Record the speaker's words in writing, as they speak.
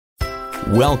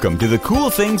Welcome to the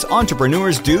Cool Things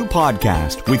Entrepreneurs Do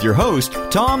podcast with your host,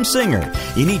 Tom Singer.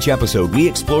 In each episode, we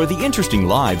explore the interesting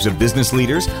lives of business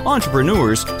leaders,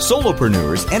 entrepreneurs,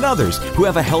 solopreneurs, and others who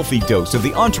have a healthy dose of the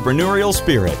entrepreneurial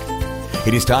spirit.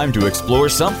 It is time to explore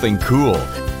something cool.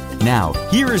 Now,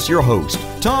 here is your host,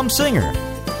 Tom Singer.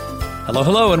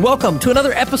 Hello, and welcome to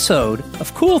another episode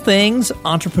of Cool Things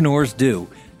Entrepreneurs Do.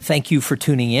 Thank you for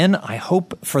tuning in. I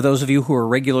hope for those of you who are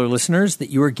regular listeners that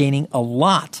you are gaining a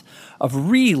lot of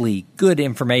really good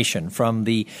information from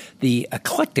the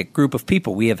eclectic group of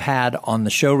people we have had on the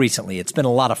show recently. It's been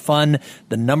a lot of fun.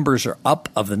 The numbers are up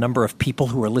of the number of people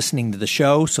who are listening to the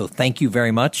show, so thank you very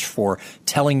much for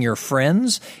telling your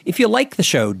friends. If you like the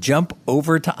show, jump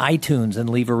over to iTunes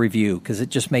and leave a review, because it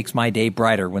just makes my day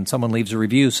brighter when someone leaves a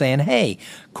review saying, hey,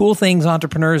 Cool Things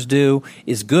Entrepreneurs Do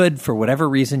is good for whatever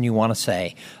reason you want to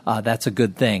say. That's a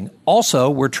good thing. Also,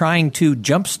 we're trying to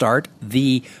jumpstart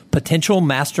the Potential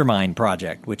Mastermind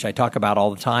Project, which I talk about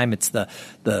all the time. It's the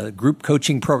group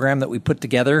coaching program that we put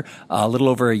together a little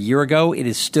over a year ago. It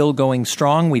is still going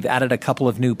strong. We've added a couple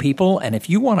of new people. And if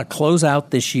you want to close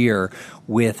out this year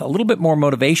with a little bit more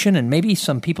motivation and maybe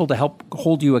some people to help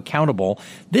hold you accountable,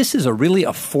 this is a really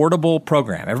affordable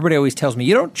program. Everybody always tells me,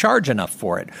 you don't charge enough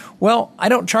for it. Well, I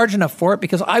don't charge enough for it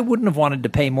because I wouldn't have wanted to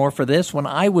pay more for this when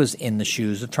I was in the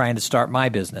shoes of trying to start my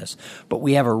business. But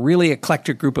we have a really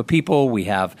eclectic group of people. We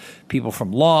have people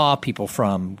from law, people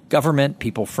from government,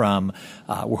 people from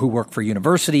who work for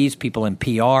universities, people in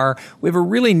PR. We have a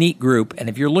really neat group. And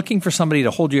if you're looking for somebody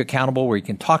to hold you accountable where you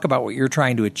can talk about what you're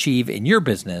trying to achieve in your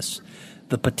business,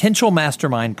 the Potential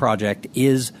Mastermind Project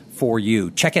is for you.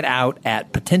 Check it out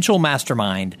at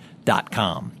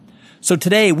potentialmastermind.com. So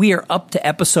today we are up to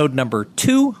episode number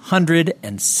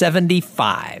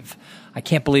 275. I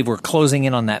can't believe we're closing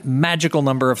in on that magical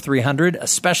number of 300,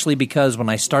 especially because when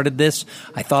I started this,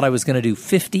 I thought I was going to do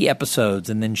 50 episodes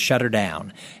and then shut her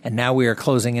down. And now we are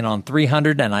closing in on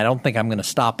 300, and I don't think I'm going to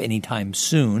stop anytime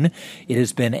soon. It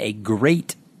has been a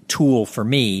great tool for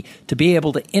me to be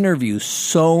able to interview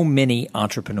so many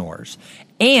entrepreneurs.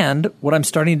 And what I'm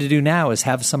starting to do now is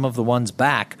have some of the ones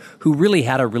back who really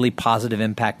had a really positive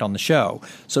impact on the show.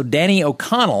 So Danny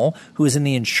O'Connell, who is in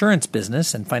the insurance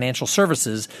business and financial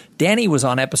services, Danny was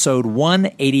on episode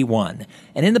 181.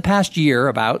 And in the past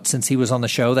year, since he was on the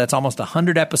show, that's almost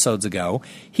 100 episodes ago,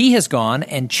 he has gone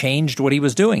and changed what he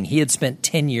was doing. He had spent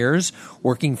 10 years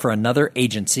working for another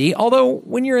agency, although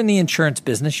when you're in the insurance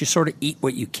business, you sort of eat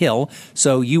what you kill.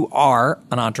 So you are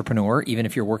an entrepreneur, even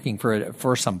if you're working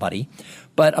for somebody.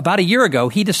 But about a year ago,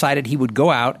 he decided he would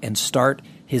go out and start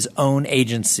his own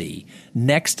agency,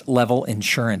 Next Level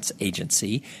Insurance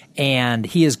Agency, and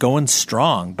he is going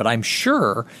strong. But I'm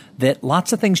sure that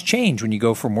lots of things change when you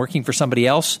go from working for somebody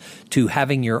else to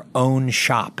having your own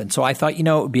shop. And so I thought, it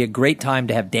would be a great time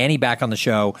to have Danny back on the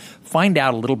show, find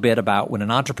out a little bit about when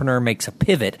an entrepreneur makes a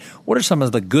pivot, what are some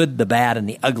of the good, the bad, and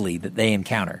the ugly that they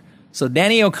encounter. So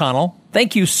Danny O'Connell,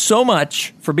 thank you so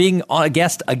much for being a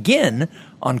guest again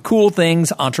on Cool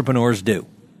Things Entrepreneurs Do.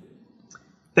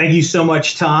 Thank you so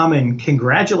much, Tom, and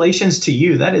congratulations to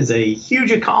you. That is a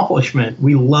huge accomplishment.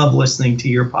 We love listening to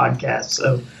your podcast.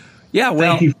 So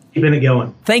thank you for keeping it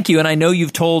going. Thank you. And I know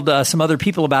you've told some other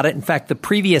people about it. In fact, the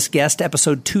previous guest,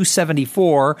 episode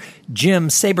 274, Jim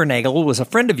Sabernagel, was a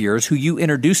friend of yours who you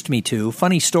introduced me to.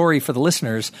 Funny story for the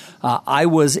listeners. I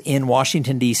was in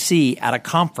Washington, D.C. at a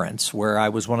conference where I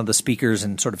was one of the speakers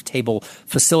and sort of table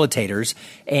facilitators.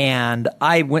 And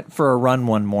I went for a run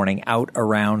one morning out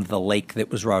around the lake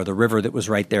the river that was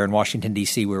right there in Washington,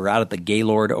 D.C. We were out at the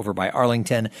Gaylord over by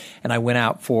Arlington. And I went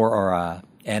out for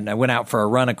a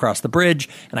run across the bridge,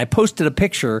 and I posted a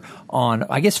picture on,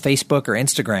 I guess, Facebook or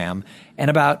Instagram. And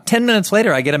about 10 minutes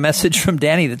later, I get a message from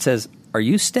Danny that says, "Are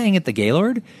you staying at the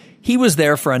Gaylord?" He was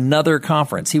there for another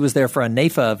conference. He was there for a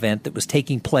NAFA event that was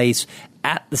taking place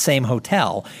at the same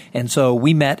hotel. And so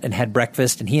we met and had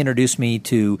breakfast, and he introduced me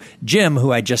to Jim,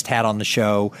 who I just had on the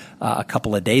show a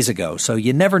couple of days ago. So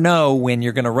you never know when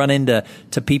you're going to run into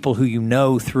people who you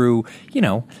know through,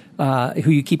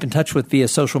 who you keep in touch with via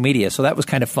social media. So that was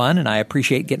kind of fun, and I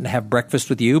appreciate getting to have breakfast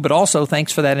with you. But also,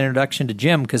 thanks for that introduction to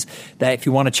Jim, because if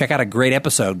you want to check out a great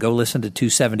episode, go listen to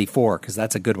 274, because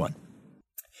that's a good one.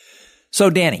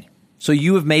 So Danny,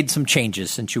 you have made some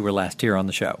changes since you were last here on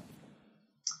the show.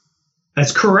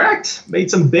 That's correct. Made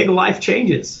some big life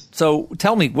changes. So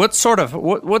tell me, what sort of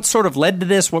led to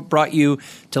this? What brought you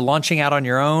to launching out on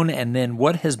your own? And then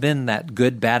what has been that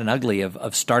good, bad, and ugly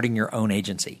of starting your own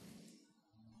agency?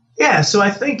 Yeah, so I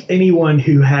think anyone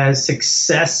who has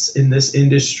success in this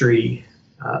industry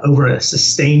over a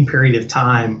sustained period of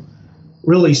time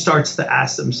really starts to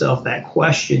ask themselves that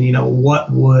question, what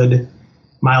would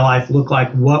my life look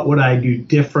like? What would I do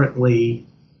differently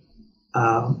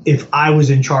if I was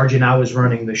in charge and I was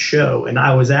running the show? And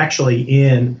I was actually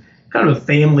in kind of a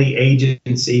family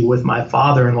agency with my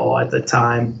father-in-law at the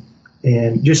time,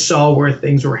 and just saw where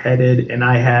things were headed. And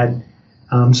I had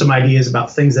some ideas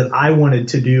about things that I wanted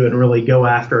to do and really go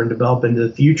after and develop into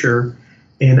the future.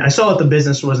 And I saw that the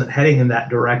business wasn't heading in that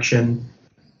direction.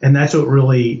 And that's what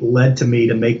really led to me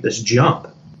to make this jump.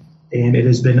 And it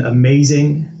has been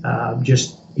amazing. I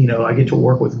get to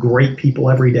work with great people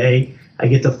every day. I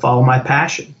get to follow my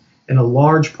passion. And a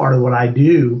large part of what I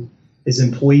do is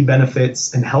employee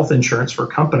benefits and health insurance for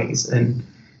companies. And,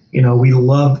 we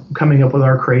love coming up with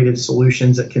our creative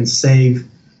solutions that can save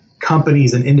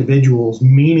companies and individuals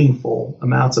meaningful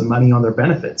amounts of money on their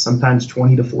benefits, sometimes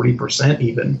 20 to 40%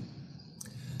 even.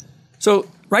 So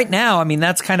right now,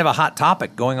 that's kind of a hot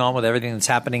topic going on with everything that's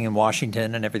happening in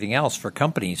Washington and everything else for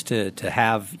companies to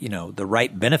have, the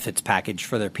right benefits package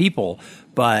for their people.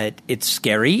 But it's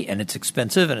scary and it's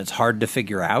expensive and it's hard to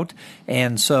figure out.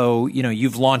 And so,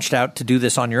 you've launched out to do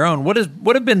this on your own. What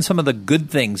have been some of the good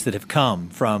things that have come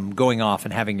from going off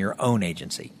and having your own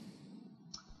agency?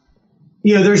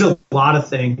 There's a lot of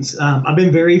things. I've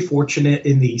been very fortunate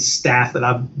in the staff that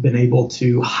I've been able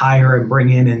to hire and bring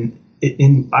in,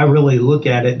 and I really look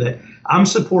at it that I'm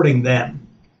supporting them.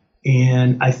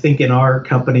 And I think in our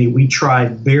company, we try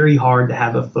very hard to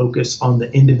have a focus on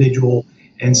the individual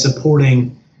and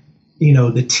supporting,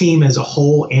 the team as a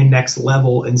whole and next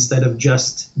level instead of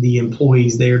just the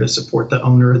employees there to support the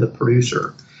owner or the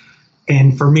producer.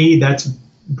 And for me, that's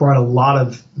brought a lot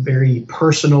of very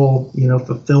personal,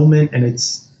 fulfillment, and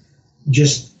it's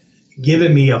just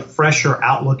given me a fresher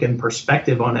outlook and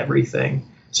perspective on everything.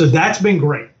 So that's been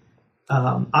great.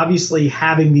 Obviously,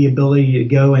 having the ability to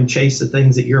go and chase the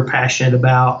things that you're passionate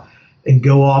about and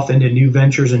go off into new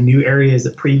ventures and new areas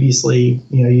that previously,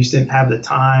 you just didn't have the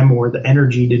time or the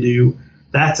energy to do,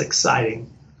 that's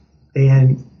exciting.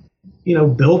 And,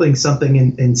 building something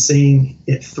and seeing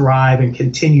it thrive and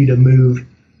continue to move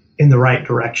in the right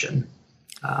direction.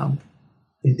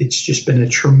 It's just been a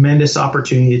tremendous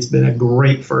opportunity. It's been a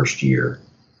great first year.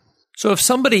 So if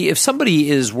somebody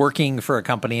is working for a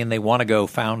company and they want to go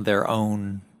found their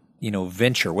own,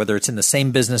 venture, whether it's in the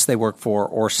same business they work for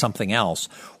or something else,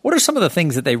 what are some of the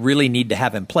things that they really need to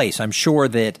have in place? I'm sure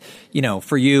that,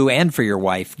 for you and for your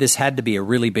wife, this had to be a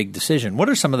really big decision. What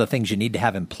are some of the things you need to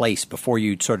have in place before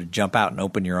you sort of jump out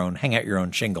and hang out your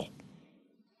own shingle?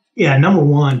 Yeah, number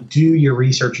one, do your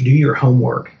research, do your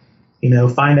homework.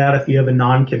 Find out if you have a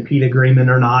non-compete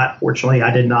agreement or not. Fortunately, I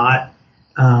did not.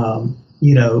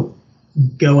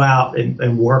 Go out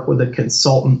and work with a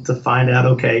consultant to find out,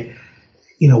 okay,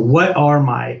 what are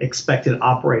my expected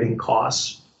operating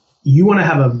costs? You want to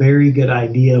have a very good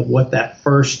idea of what that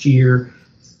first year,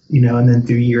 and then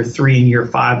through year 3 and year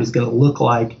 5 is going to look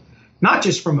like, not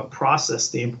just from a process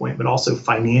standpoint, but also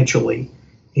financially.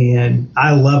 And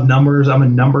I love numbers. I'm a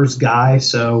numbers guy.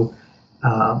 So,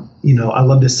 I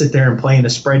love to sit there and play in a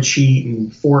spreadsheet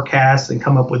and forecast and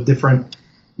come up with different,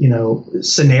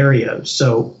 scenarios.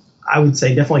 So I would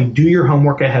say definitely do your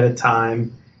homework ahead of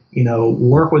time,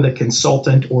 work with a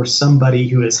consultant or somebody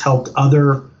who has helped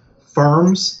other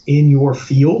firms in your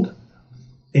field,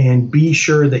 and be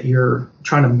sure that you're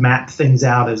trying to map things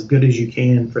out as good as you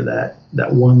can for that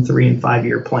 1, 3, and 5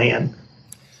 year plan.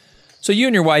 So you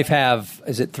and your wife have,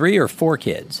 is it 3 or 4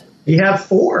 kids? We have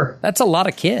 4. That's a lot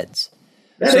of kids.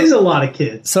 That is a lot of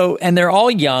kids. So, and they're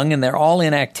all young and they're all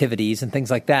in activities and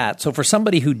things like that. So for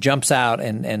somebody who jumps out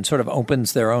and sort of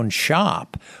opens their own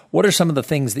shop, what are some of the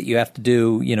things that you have to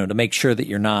do, to make sure that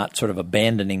you're not sort of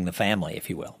abandoning the family, if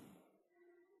you will?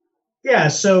 Yeah,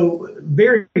 so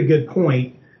very good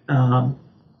point.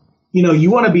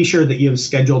 You want to be sure that you have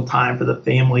scheduled time for the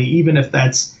family, even if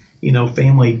that's,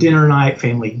 family dinner night,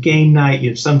 family game night. You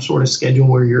have some sort of schedule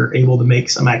where you're able to make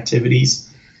some activities.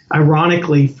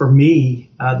 Ironically, for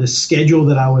me, the schedule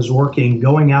that I was working,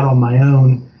 going out on my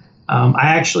own,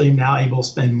 I actually am now able to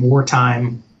spend more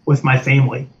time with my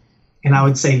family. And I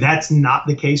would say that's not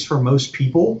the case for most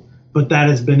people, but that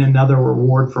has been another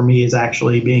reward for me, is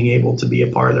actually being able to be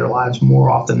a part of their lives more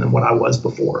often than what I was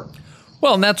before.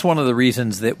 Well, and that's one of the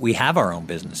reasons that we have our own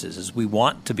businesses, is we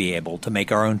want to be able to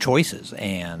make our own choices.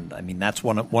 And that's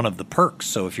one of the perks.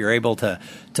 So if you're able to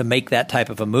make that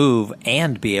type of a move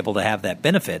and be able to have that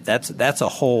benefit, that's a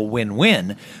whole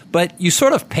win-win. But you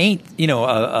sort of paint,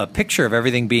 a picture of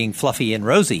everything being fluffy and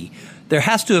rosy. There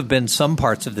has to have been some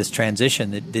parts of this transition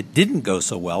that didn't go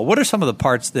so well. What are some of the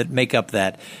parts that make up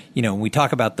that, when we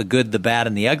talk about the good, the bad,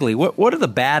 and the ugly, what are the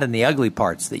bad and the ugly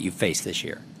parts that you faced this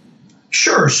year?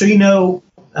 Sure. So,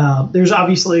 there's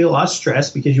obviously a lot of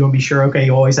stress because you want to be sure, okay,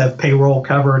 you always have payroll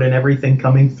covered and everything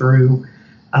coming through.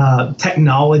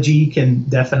 Technology can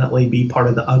definitely be part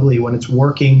of the ugly. When it's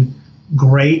working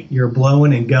great, you're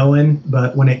blowing and going,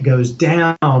 but when it goes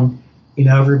down,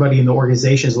 everybody in the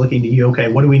organization is looking to you,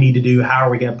 okay, what do we need to do? How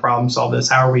are we going to problem solve this?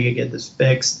 How are we going to get this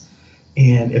fixed?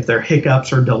 And if there are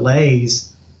hiccups or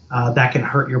delays, that can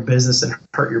hurt your business and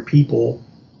hurt your people.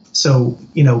 So,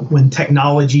 when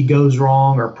technology goes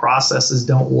wrong or processes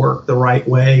don't work the right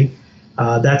way,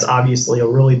 that's obviously a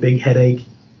really big headache.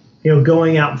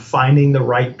 Going out and finding the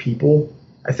right people.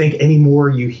 I think anymore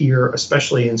you hear,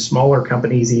 especially in smaller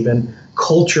companies even,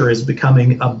 culture is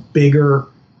becoming a bigger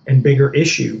and bigger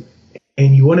issue.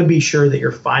 And you want to be sure that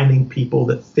you're finding people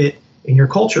that fit in your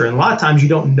culture. And a lot of times you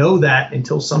don't know that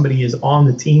until somebody is on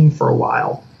the team for a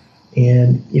while.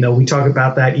 And, we talk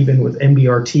about that even with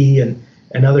MDRT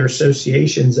and other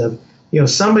associations of,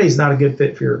 somebody's not a good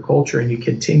fit for your culture and you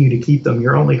continue to keep them.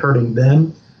 You're only hurting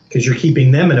them because you're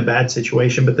keeping them in a bad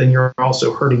situation, but then you're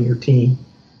also hurting your team.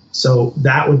 So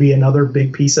that would be another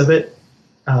big piece of it.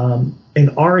 In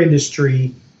our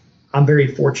industry, I'm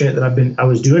very fortunate that I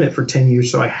was doing it for 10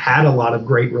 years. So I had a lot of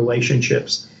great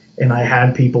relationships and I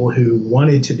had people who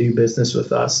wanted to do business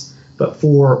with us. But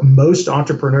for most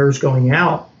entrepreneurs going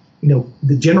out,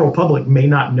 the general public may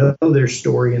not know their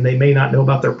story and they may not know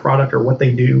about their product or what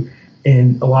they do.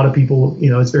 And a lot of people,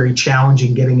 it's very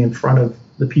challenging getting in front of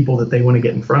the people that they want to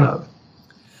get in front of.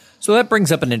 So that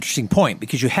brings up an interesting point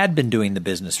because you had been doing the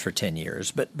business for 10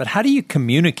 years, but how do you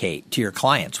communicate to your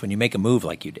clients when you make a move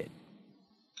like you did?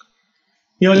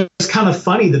 It's kind of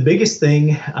funny. The biggest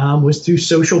thing was through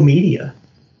social media.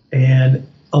 And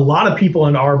a lot of people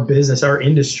in our business, our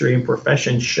industry and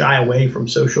profession shy away from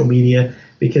social media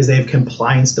because they have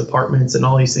compliance departments and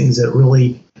all these things that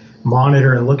really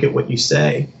monitor and look at what you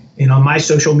say. And on my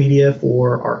social media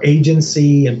for our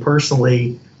agency and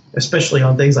personally, especially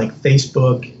on things like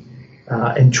Facebook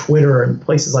and Twitter and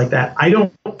places like that, I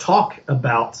don't talk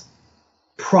about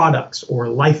products or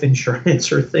life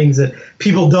insurance or things that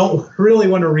people don't really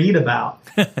want to read about.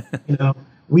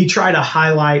 We try to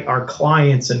highlight our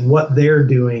clients and what they're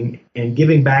doing and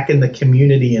giving back in the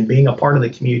community and being a part of the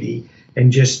community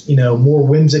and just, more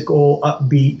whimsical,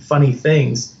 upbeat, funny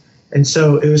things. And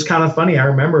so it was kind of funny. I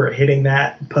remember hitting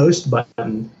that post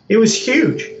button. It was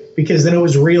huge because then it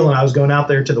was real and I was going out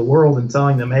there to the world and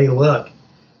telling them, hey, look,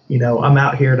 I'm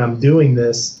out here and I'm doing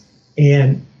this.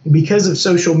 And because of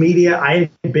social media, I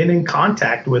had been in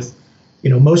contact with,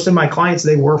 most of my clients.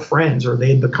 They were friends or they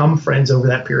had become friends over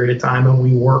that period of time and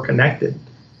we were connected.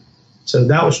 So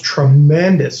that was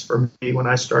tremendous for me when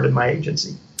I started my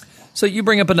agency. So you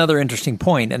bring up another interesting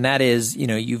point, and that is,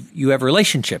 you have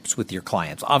relationships with your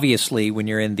clients. Obviously, when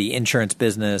you're in the insurance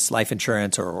business, life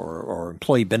insurance or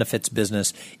employee benefits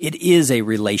business, it is a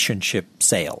relationship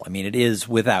sale. I mean, it is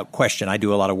without question. I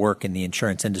do a lot of work in the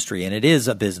insurance industry, and it is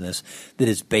a business that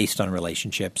is based on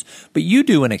relationships. But you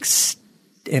do an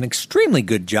extremely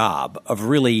good job of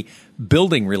really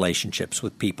building relationships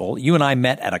with people. You and I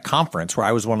met at a conference where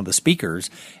I was one of the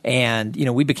speakers, and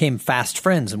we became fast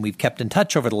friends, and we've kept in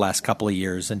touch over the last couple of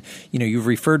years. And you've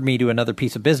referred me to another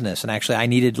piece of business, and actually I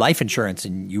needed life insurance,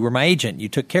 and you were my agent. You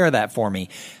took care of that for me.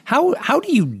 How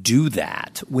do you do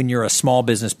that when you're a small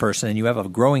business person and you have a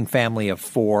growing family of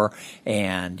 4,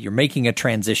 and you're making a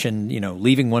transition,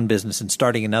 leaving one business and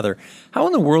starting another? How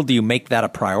in the world do you make that a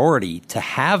priority to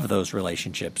have those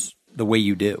relationships the way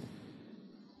you do?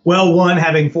 Well, one,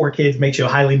 having 4 kids makes you a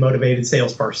highly motivated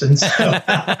salesperson. So.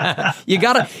 You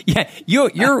gotta,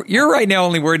 you're right now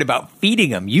only worried about feeding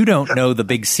them. You don't know the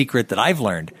big secret that I've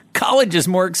learned. College is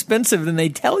more expensive than they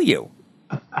tell you.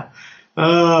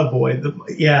 Oh boy,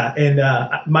 and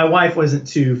my wife wasn't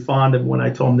too fond of when I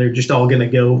told them they're just all going to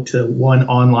go to one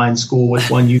online school with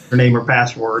one username or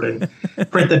password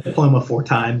and print the diploma 4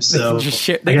 times. So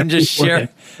they can just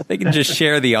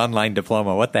share the online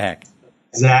diploma. What the heck?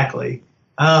 Exactly.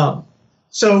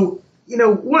 So,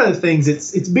 one of the things,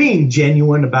 it's being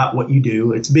genuine about what you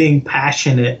do. It's being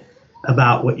passionate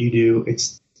about what you do.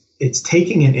 It's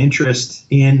taking an interest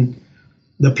in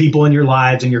the people in your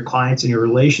lives and your clients and your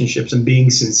relationships and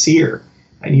being sincere.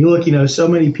 And you look, so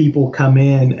many people come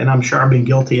in, and I'm sure I've been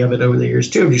guilty of it over the years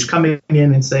too, of just coming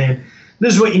in and saying,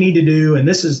 this is what you need to do. And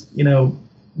this is,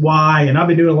 why, and I've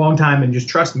been doing it a long time and just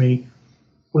trust me,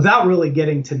 without really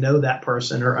getting to know that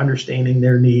person or understanding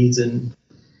their needs and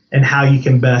how you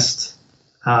can best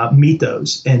meet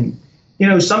those. And,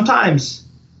 sometimes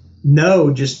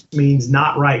no just means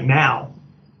not right now.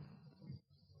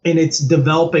 And it's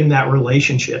developing that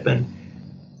relationship. And,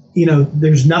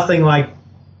 there's nothing like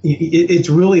it's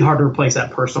really hard to replace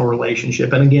that personal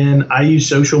relationship. And again, I use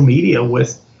social media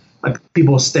with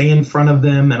people stay in front of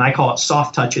them, and I call it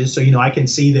soft touches. So, I can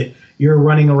see that you're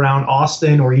running around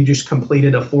Austin, or you just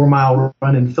completed a 4-mile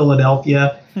run in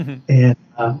Philadelphia, and,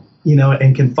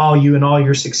 and can follow you in all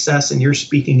your success and your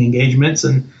speaking engagements.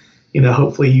 And,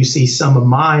 hopefully you see some of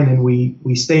mine, and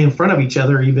we stay in front of each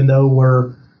other, even though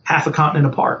we're half a continent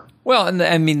apart. Well, and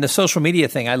I mean, the social media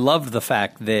thing, I loved the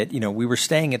fact that, we were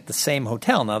staying at the same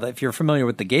hotel. Now, if you're familiar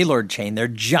with the Gaylord chain, they're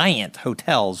giant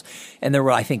hotels. And there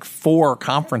were, I think, 4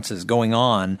 conferences going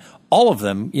on. All of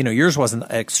them, yours wasn't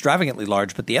extravagantly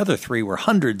large, but the other 3 were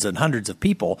hundreds and hundreds of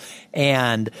people.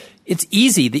 And it's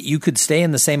easy that you could stay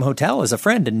in the same hotel as a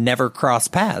friend and never cross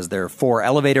paths. There are 4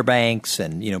 elevator banks,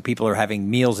 and, people are having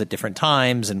meals at different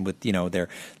times, and with,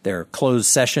 their closed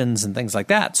sessions and things like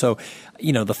that. So,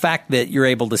 the fact that you're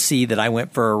able to see that I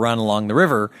went for a run along the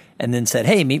river and then said,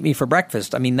 hey, meet me for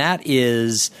breakfast. I mean, that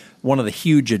is one of the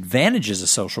huge advantages of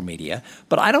social media,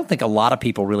 but I don't think a lot of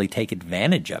people really take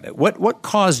advantage of it. What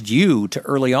caused you to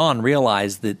early on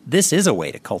realize that this is a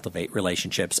way to cultivate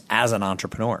relationships as an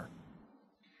entrepreneur?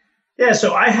 Yeah,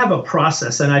 so I have a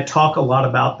process, and I talk a lot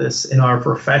about this in our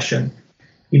profession.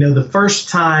 The first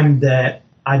time that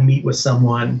I meet with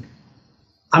someone,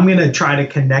 I'm going to try to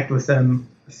connect with them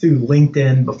through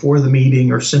LinkedIn before the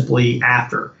meeting or simply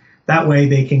after. That way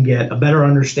they can get a better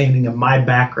understanding of my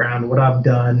background, what I've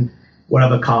done, what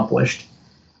I've accomplished.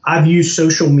 I've used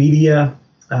social media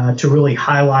to really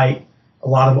highlight a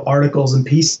lot of articles and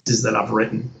pieces that I've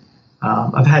written.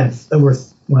 I've had over,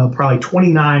 probably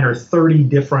 29 or 30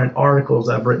 different articles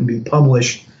I've written be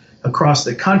published across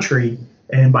the country.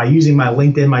 And by using my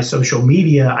LinkedIn, my social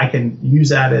media, I can use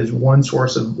that as one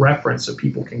source of reference so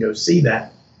people can go see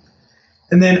that.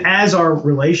 And then as our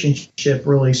relationship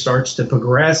really starts to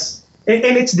progress, and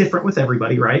it's different with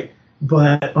everybody, right?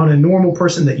 But on a normal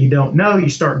person that you don't know, you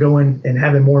start going and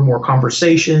having more and more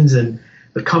conversations, and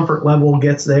the comfort level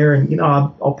gets there. And,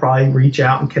 I'll probably reach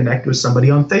out and connect with somebody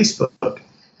on Facebook.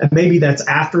 And maybe that's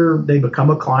after they become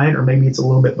a client, or maybe it's a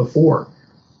little bit before.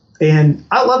 And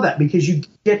I love that because you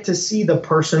get to see the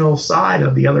personal side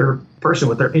of the other person,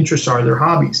 what their interests are, their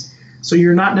hobbies. So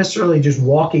you're not necessarily just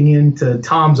walking into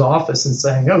Tom's office and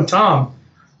saying, oh, Tom,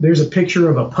 there's a picture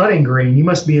of a putting green. You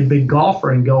must be a big golfer,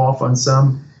 and go off on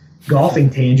some golfing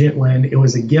tangent when it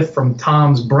was a gift from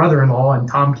Tom's brother-in-law, and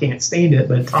Tom can't stand it,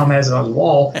 but Tom has it on his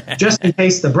wall just in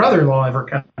case the brother-in-law ever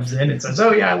comes in and says,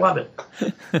 oh, yeah, I love it.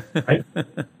 Right?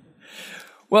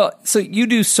 Well, so you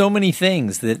do so many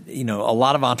things that, a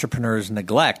lot of entrepreneurs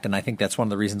neglect. And I think that's one of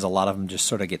the reasons a lot of them just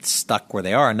sort of get stuck where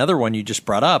they are. Another one you just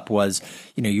brought up was,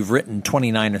 you've written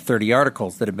 29 or 30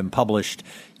 articles that have been published,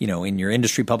 in your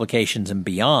industry publications and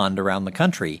beyond around the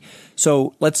country.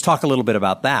 So let's talk a little bit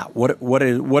about that.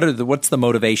 What's the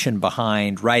motivation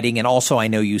behind writing? And also, I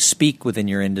know you speak within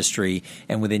your industry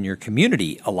and within your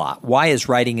community a lot. Why is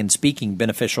writing and speaking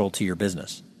beneficial to your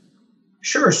business?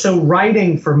 Sure. So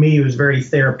writing for me was very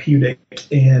therapeutic,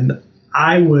 and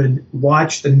I would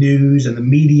watch the news and the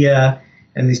media,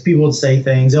 and these people would say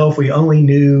things, oh, if we only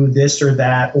knew this or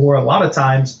that, or a lot of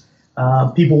times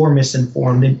people were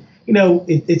misinformed. And,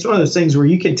 it's one of those things where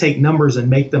you can take numbers and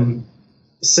make them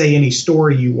say any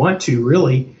story you want to,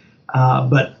 really.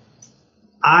 But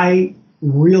I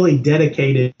really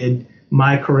dedicated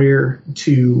my career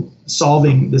to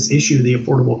solving this issue, the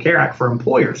Affordable Care Act for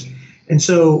employers. And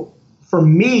so for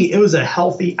me, it was a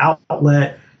healthy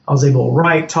outlet. I was able to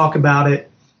write, talk about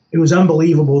it. It was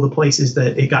unbelievable, the places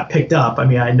that it got picked up. I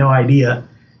mean, I had no idea.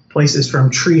 Places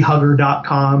from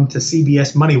treehugger.com to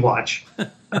CBS Money Watch.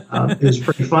 It was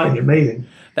pretty funny, amazing.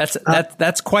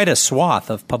 That's quite a swath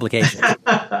of publications.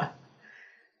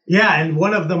 Yeah, and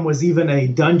one of them was even a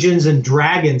Dungeons and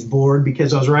Dragons board,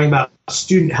 because I was writing about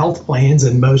student health plans,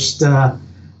 and most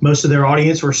of their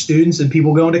audience were students and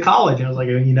people going to college. And I was like,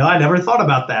 I never thought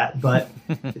about that, but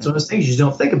it's one of those things you just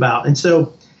don't think about. And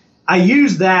so I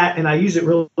use that, and I use it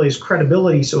really as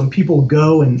credibility. So when people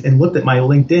go and looked at my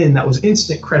LinkedIn, that was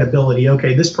instant credibility.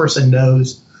 Okay, this person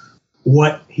knows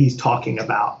what he's talking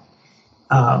about.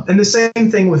 And the same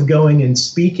thing with going and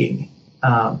speaking.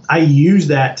 I use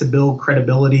that to build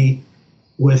credibility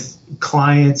with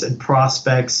clients and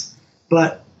prospects.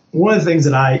 But one of the things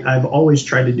that I've always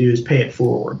tried to do is pay it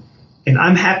forward. And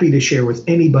I'm happy to share with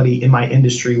anybody in my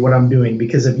industry what I'm doing,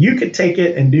 because if you could take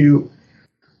it and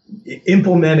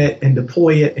implement it and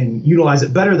deploy it and utilize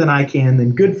it better than I can,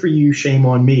 then good for you, shame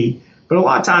on me. But a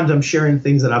lot of times I'm sharing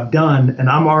things that I've done, and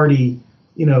I'm already,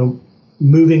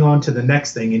 moving on to the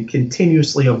next thing and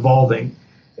continuously evolving.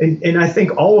 And I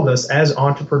think all of us as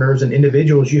entrepreneurs and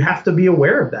individuals, you have to be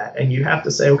aware of that. And you have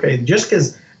to say, okay, just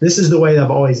because this is the way I've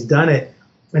always done it,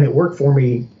 and it worked for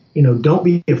me, don't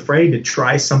be afraid to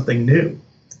try something new.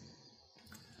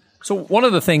 So one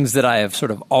of the things that I have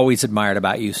sort of always admired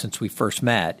about you since we first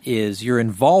met is your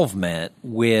involvement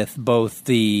with both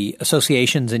the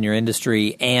associations in your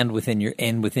industry and within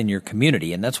your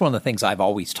community. And that's one of the things I've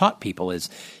always taught people is,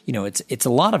 it's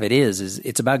a lot of it is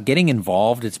it's about getting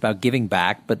involved. It's about giving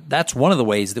back. But that's one of the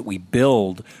ways that we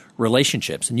build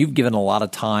relationships. And you've given a lot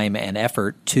of time and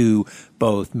effort to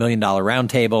both $1 Million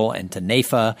Roundtable and to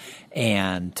NAIFA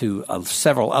and to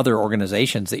several other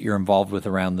organizations that you're involved with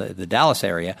around the Dallas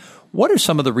area. What are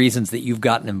some of the reasons that you've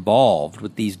gotten involved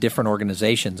with these different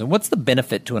organizations? And what's the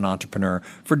benefit to an entrepreneur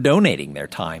for donating their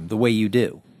time the way you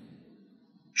do?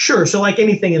 Sure. So like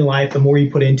anything in life, the more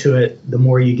you put into it, the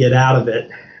more you get out of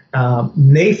it.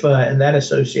 NAIFA and that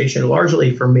association,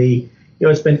 largely for me,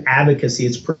 it's been advocacy.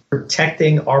 It's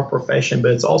protecting our profession,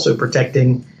 but it's also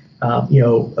protecting,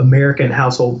 American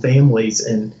household families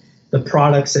and the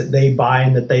products that they buy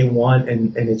and that they want.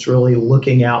 And it's really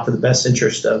looking out for the best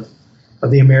interest of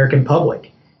the American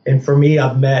public. And for me,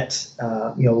 I've met,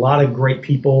 a lot of great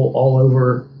people all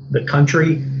over the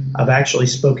country. I've actually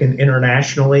spoken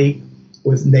internationally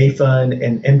with NAIFA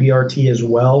and MBRT as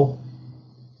well.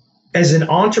 As an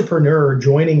entrepreneur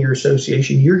joining your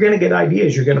association, you're going to get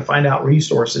ideas. You're going to find out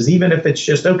resources, even if it's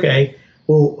just, okay,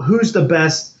 well, who's the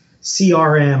best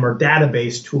CRM or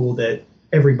database tool that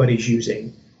everybody's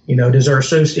using? Does our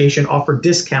association offer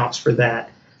discounts for that?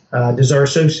 Does our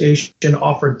association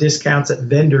offer discounts at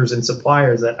vendors and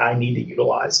suppliers that I need to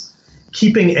utilize?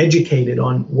 Keeping educated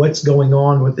on what's going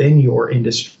on within your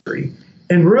industry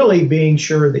and really being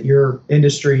sure that your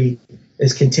industry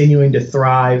is continuing to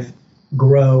thrive,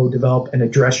 grow, develop, and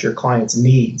address your clients'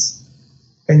 needs.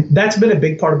 And that's been a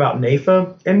big part about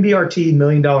NAIFA. MBRT, $1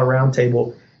 Million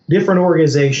Roundtable, different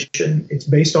organization. It's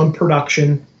based on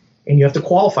production, and you have to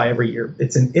qualify every year.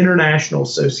 It's an international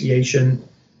association.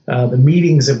 The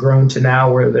meetings have grown to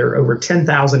now where there are over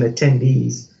 10,000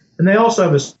 attendees. And they also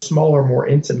have a smaller, more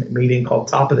intimate meeting called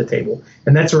Top of the Table.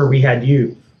 And that's where we had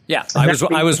you. Yeah,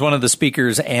 I was one of the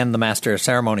speakers and the master of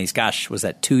ceremonies. Gosh, was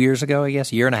that 2 years ago, I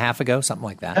guess? A year and a half ago, something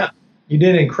like that. Yeah, you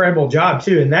did an incredible job,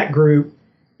 too. And that group,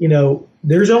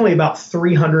 there's only about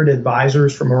 300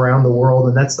 advisors from around the world.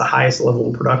 And that's the highest level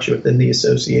of production within the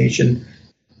association,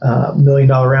 $1 Million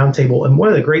Roundtable. And one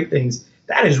of the great things,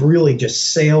 that is really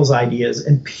just sales ideas.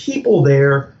 And people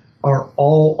there are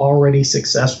all already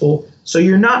successful. So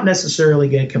you're not necessarily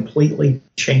going to completely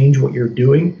change what you're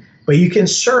doing, but you can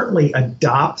certainly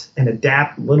adopt and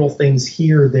adapt little things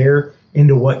here or there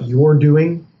into what you're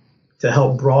doing to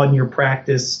help broaden your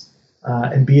practice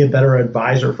and be a better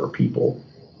advisor for people.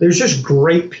 There's just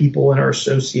great people in our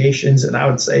associations, and I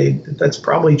would say that's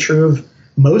probably true of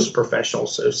most professional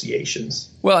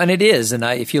associations. Well, and it is. And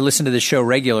if you listen to this show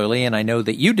regularly, and I know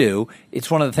that you do,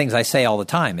 it's one of the things I say all the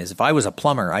time is if I was a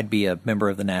plumber, I'd be a member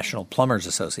of the National Plumbers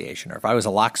Association. Or if I was a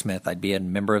locksmith, I'd be a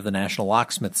member of the National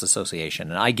Locksmiths Association.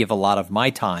 And I give a lot of my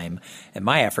time and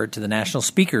my effort to the National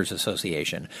Speakers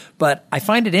Association. But I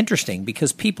find it interesting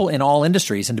because people in all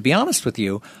industries, and to be honest with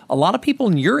you, a lot of people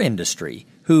in your industry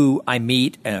who I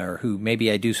meet or who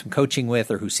maybe I do some coaching with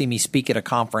or who see me speak at a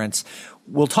conference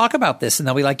will talk about this and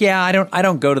they'll be like, yeah, I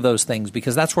don't go to those things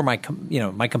because that's where my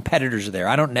competitors are there.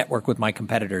 I don't network with my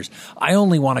competitors. I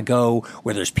only want to go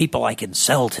where there's people I can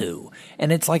sell to.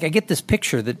 And it's like I get this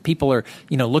picture that people are,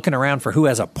 looking around for who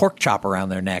has a pork chop around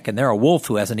their neck and they're a wolf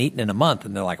who hasn't eaten in a month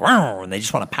and they're like, wow, and they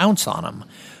just want to pounce on them.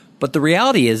 But the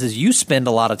reality is you spend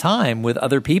a lot of time with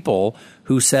other people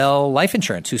who sell life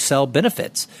insurance, who sell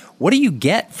benefits. What do you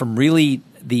get from really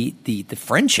the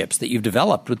friendships that you've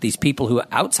developed with these people who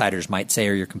outsiders might say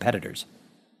are your competitors?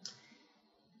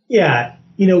 Yeah,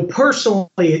 personally,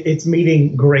 it's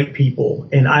meeting great people,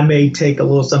 and I may take a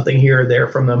little something here or there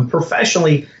from them.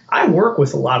 Professionally, I work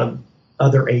with a lot of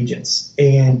other agents,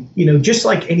 and just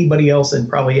like anybody else in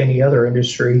probably any other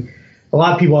industry, a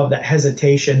lot of people have that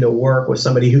hesitation to work with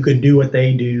somebody who could do what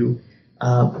they do.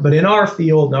 But in our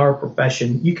field, in our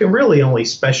profession, you can really only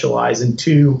specialize in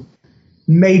 2,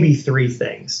 maybe 3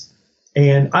 things.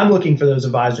 And I'm looking for those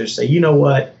advisors to say, you know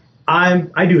what,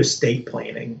 I do estate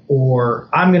planning, or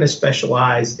I'm going to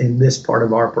specialize in this part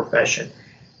of our profession.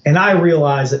 And I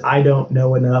realize that I don't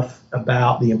know enough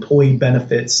about the employee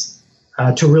benefits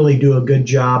to really do a good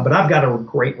job, but I've got a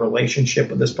great relationship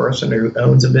with this person who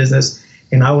owns a business.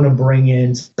 And I want to bring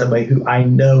in somebody who I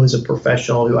know is a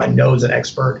professional, who I know is an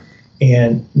expert,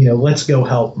 and, let's go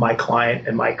help my client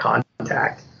and my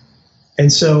contact.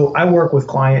 And so I work with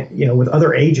with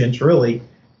other agents, really,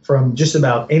 from just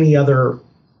about any other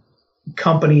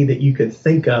company that you could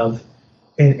think of.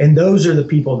 And those are the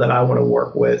people that I want to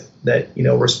work with that,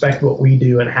 respect what we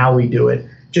do and how we do it,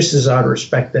 just as I'd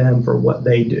respect them for what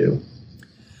they do.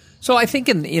 So I think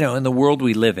in the world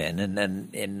we live in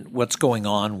and in what's going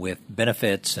on with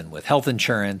benefits and with health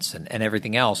insurance and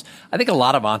everything else, I think a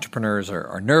lot of entrepreneurs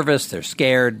are nervous. They're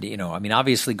scared.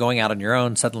 Obviously going out on your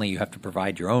own, suddenly you have to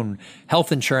provide your own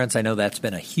health insurance. I know that's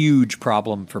been a huge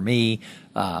problem for me.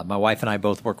 My wife and I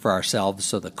both work for ourselves,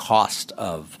 so the cost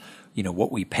of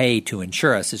what we pay to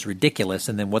insure us is ridiculous,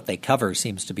 and then what they cover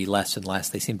seems to be less and less.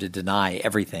 They seem to deny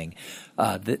everything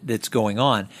that's going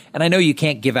on. And I know you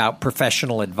can't give out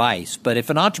professional advice, but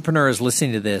if an entrepreneur is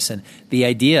listening to this and the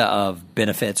idea of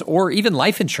benefits or even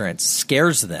life insurance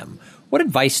scares them, what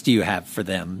advice do you have for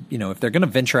them? If they're going to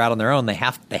venture out on their own, they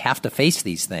have to face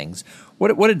these things.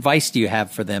 What advice do you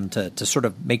have for them to sort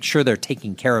of make sure they're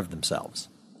taking care of themselves?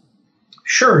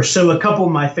 Sure. So a couple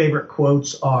of my favorite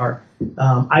quotes are,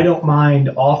 I don't mind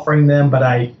offering them, but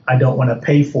I don't want to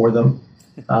pay for them.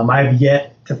 I have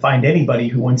yet to find anybody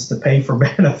who wants to pay for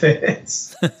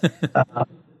benefits.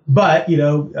 But,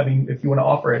 if you want to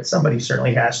offer it, somebody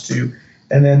certainly has to.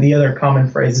 And then the other common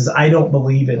phrase is, I don't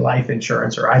believe in life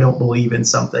insurance, or I don't believe in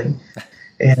something.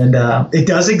 And it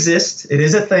does exist. It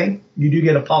is a thing. You do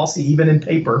get a policy even in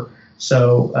paper.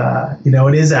 So,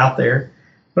 it is out there.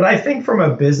 But I think from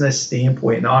a business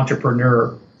standpoint, an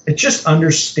entrepreneur, it's just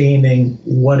understanding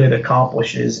what it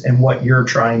accomplishes and what you're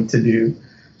trying to do.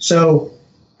 So,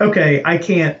 okay, I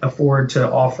can't afford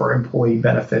to offer employee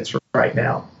benefits right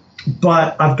now,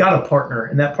 but I've got a partner,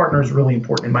 and that partner is really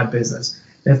important in my business.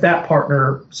 And if that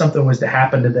partner, something was to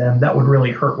happen to them, that would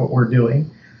really hurt what we're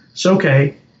doing. So,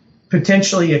 okay,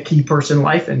 potentially a key person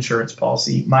life insurance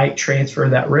policy might transfer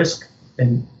that risk,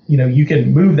 and you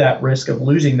can move that risk of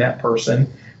losing that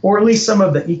person, or at least some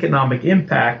of the economic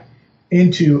impact,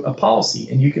 into a policy,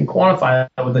 and you can quantify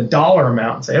that with a dollar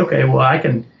amount and say, okay, well, I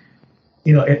can,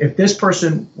 if this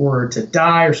person were to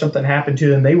die or something happened to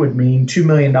them, they would mean $2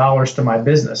 million to my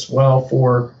business. Well,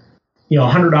 for,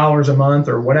 $100 a month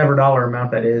or whatever dollar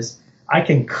amount that is, I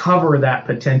can cover that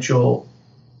potential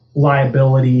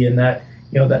liability and that,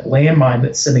 that landmine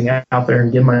that's sitting out there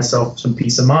and give myself some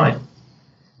peace of mind.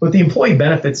 With the employee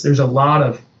benefits, there's a lot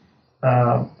of,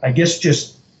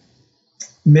 just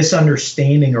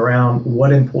misunderstanding around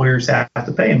what employers have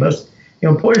to pay. And most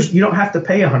employers, you don't have to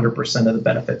pay 100% of the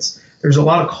benefits. There's a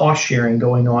lot of cost sharing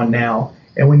going on now.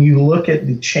 And when you look at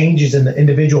the changes in the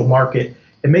individual market,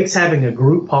 it makes having a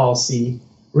group policy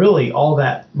really all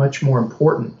that much more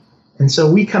important. And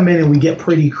so we come in and we get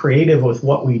pretty creative with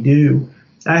what we do.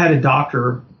 I had a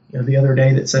doctor the other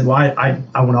day that said, well, I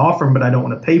want to offer them, but I don't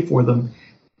want to pay for them.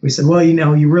 We said, well,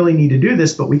 you really need to do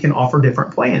this, but we can offer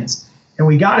different plans. And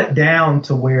we got it down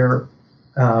to where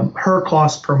her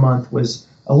cost per month was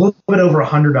a little bit over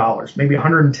 $100, maybe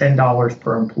 $110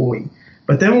 per employee.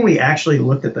 But then when we actually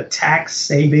looked at the tax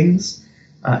savings,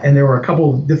 and there were a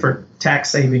couple of different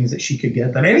tax savings that she could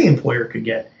get that any employer could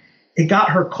get, it got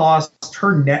her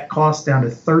net cost down to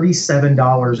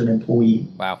 $37 an employee.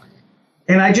 Wow.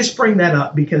 And I just bring that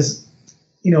up because,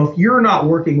 if you're not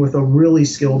working with a really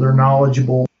skilled or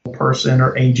knowledgeable person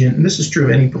or agent, and this is true of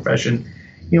any profession,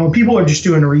 when people are just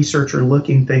doing research or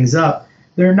looking things up,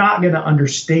 they're not going to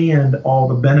understand all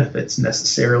the benefits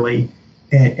necessarily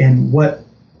and what,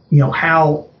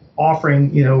 how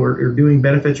offering, or doing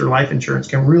benefits or life insurance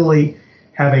can really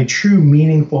have a true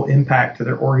meaningful impact to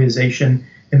their organization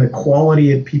and the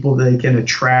quality of people they can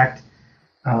attract,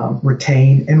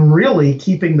 retain, and really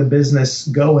keeping the business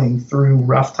going through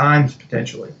rough times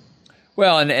potentially.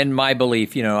 Well, and my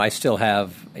belief, I still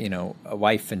have, a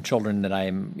wife and children that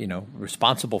I'm,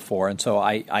 responsible for. And so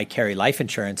I carry life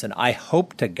insurance, and I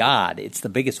hope to God it's the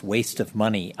biggest waste of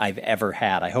money I've ever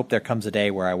had. I hope there comes a day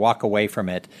where I walk away from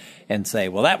it and say,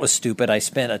 well, that was stupid. I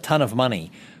spent a ton of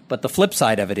money. But the flip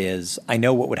side of it is I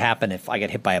know what would happen if I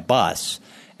get hit by a bus,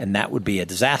 and that would be a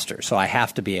disaster. So I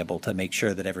have to be able to make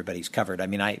sure that everybody's covered. I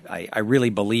mean, I really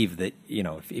believe that,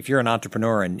 if you're an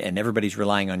entrepreneur and everybody's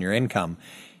relying on your income,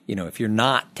 if you're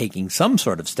not taking some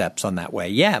sort of steps on that way,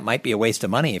 yeah, it might be a waste of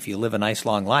money if you live a nice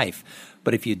long life.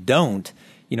 But if you don't,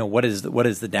 what is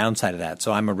the downside of that?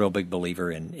 So I'm a real big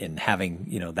believer in having,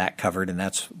 that covered. And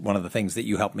that's one of the things that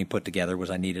you helped me put together was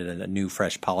I needed a new,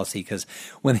 fresh policy because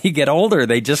when you get older,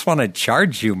 they just want to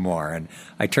charge you more. And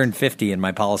I turned 50 and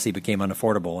my policy became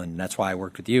unaffordable. And that's why I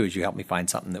worked with you, is you helped me find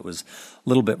something that was a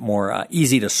little bit more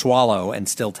easy to swallow and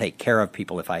still take care of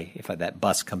people if that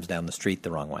bus comes down the street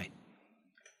the wrong way.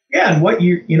 Yeah, and what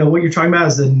you're talking about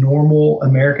is the normal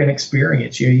American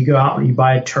experience. You go out and you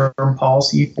buy a term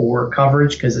policy for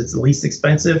coverage because it's the least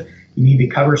expensive. You need to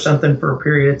cover something for a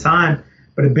period of time.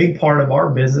 But a big part of our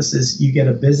business is you get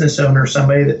a business owner,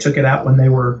 somebody that took it out when they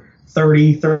were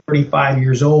 30, 35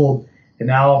 years old, And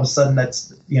now all of a sudden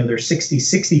that's, they're 60,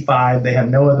 65. They have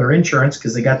no other insurance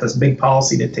because they got this big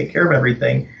policy to take care of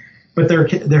everything. But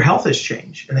their health has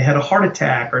changed, and they had a heart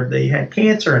attack or they had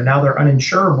cancer, and now they're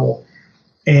uninsurable.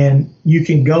 And you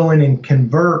can go in and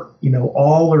convert,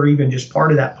 all or even just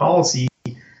part of that policy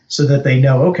so that they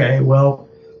know, okay, well,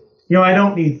 I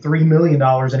don't need $3 million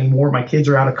anymore. My kids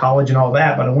are out of college and all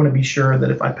that, but I want to be sure that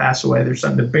if I pass away, there's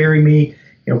something to bury me,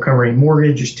 covering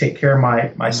mortgage, just take care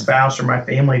of my spouse or my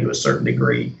family to a certain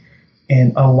degree.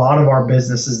 And a lot of our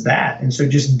business is that. And so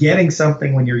just getting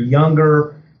something when you're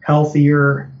younger,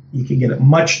 healthier, you can get it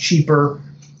much cheaper.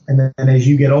 And then as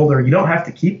you get older, you don't have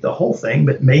to keep the whole thing,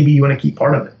 but maybe you want to keep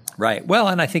part of it. Right. Well,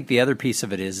 and I think the other piece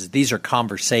of it is these are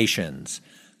conversations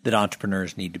that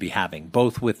entrepreneurs need to be having,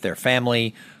 both with their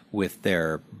family, with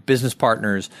their business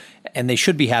partners, and they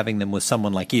should be having them with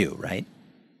someone like you, right?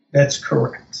 That's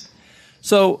correct.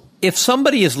 So if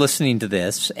somebody is listening to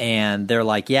this and they're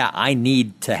like, yeah, I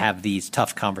need to have these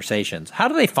tough conversations, how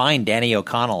do they find Danny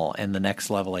O'Connell and the Next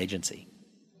Level Agency?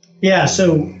 Yeah,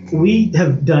 so we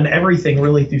have done everything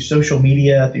really through social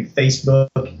media, through Facebook,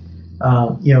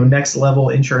 Next Level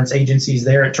Insurance Agencies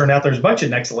there. It turned out there's a bunch of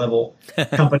Next Level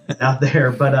companies out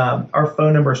there, but our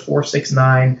phone number is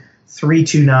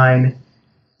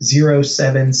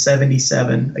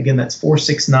 469-329-0777. Again, that's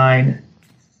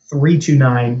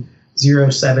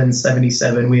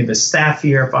 469-329-0777. We have a staff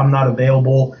here. If I'm not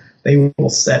available, they will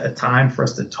set a time for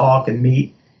us to talk and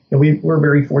meet. We're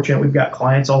very fortunate. We've got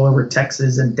clients all over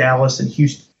Texas and Dallas and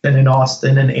Houston and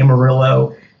Austin and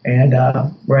Amarillo, and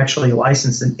we're actually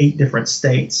licensed in 8 different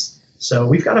states. So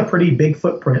we've got a pretty big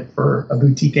footprint for a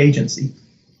boutique agency.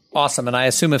 Awesome. And I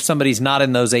assume if somebody's not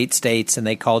in those 8 states and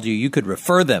they called you, you could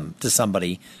refer them to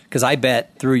somebody, because I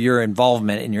bet through your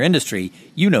involvement in your industry,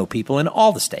 you know people in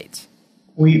all the states.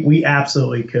 We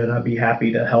absolutely could. I'd be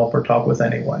happy to help or talk with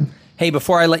anyone. Hey,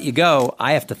 before I let you go,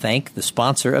 I have to thank the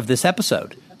sponsor of this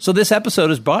episode. So this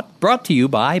episode is brought to you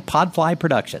by Podfly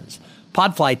Productions.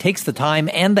 Podfly takes the time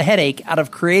and the headache out of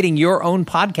creating your own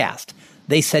podcast.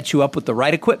 They set you up with the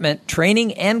right equipment,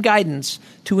 training, and guidance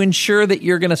to ensure that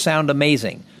you're going to sound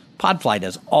amazing. Podfly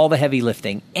does all the heavy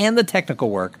lifting and the technical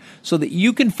work so that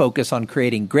you can focus on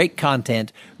creating great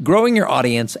content, growing your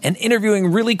audience, and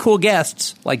interviewing really cool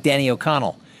guests like Danny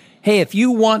O'Connell. Hey, if you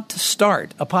want to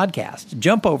start a podcast,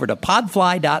 jump over to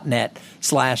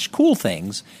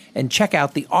podfly.net/coolthings and check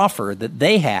out the offer that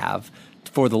they have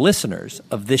for the listeners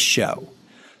of this show.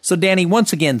 So, Danny,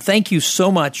 once again, thank you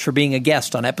so much for being a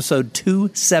guest on episode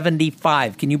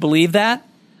 275. Can you believe that?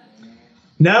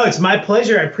 No, it's my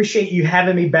pleasure. I appreciate you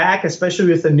having me back,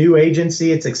 especially with the new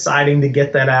agency. It's exciting to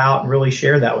get that out and really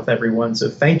share that with everyone. So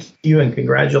thank you and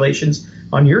congratulations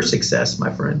on your success,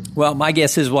 my friend. Well, my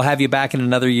guess is we'll have you back in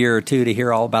another year or two to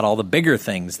hear all about all the bigger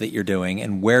things that you're doing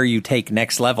and where you take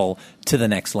Next Level to the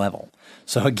next level.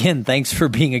 So again, thanks for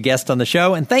being a guest on the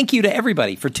show, and thank you to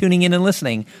everybody for tuning in and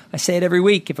listening. I say it every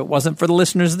week. If it wasn't for the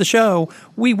listeners of the show,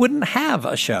 we wouldn't have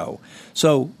a show.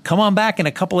 So come on back in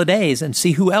a couple of days and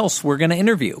see who else we're going to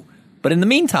interview. But in the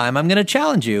meantime, I'm going to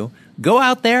challenge you. Go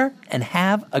out there and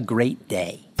have a great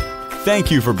day.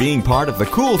 Thank you for being part of the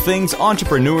Cool Things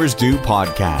Entrepreneurs Do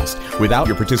podcast. Without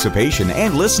your participation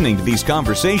and listening to these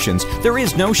conversations, there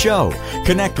is no show.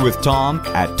 Connect with Tom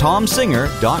at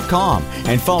tomsinger.com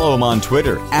and follow him on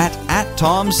Twitter at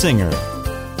 @TomSinger.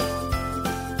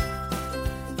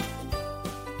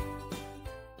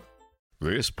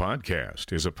 This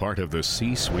podcast is a part of the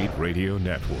C-Suite Radio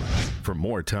Network. For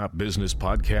more top business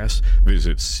podcasts,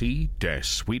 visit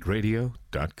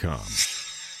c-suiteradio.com.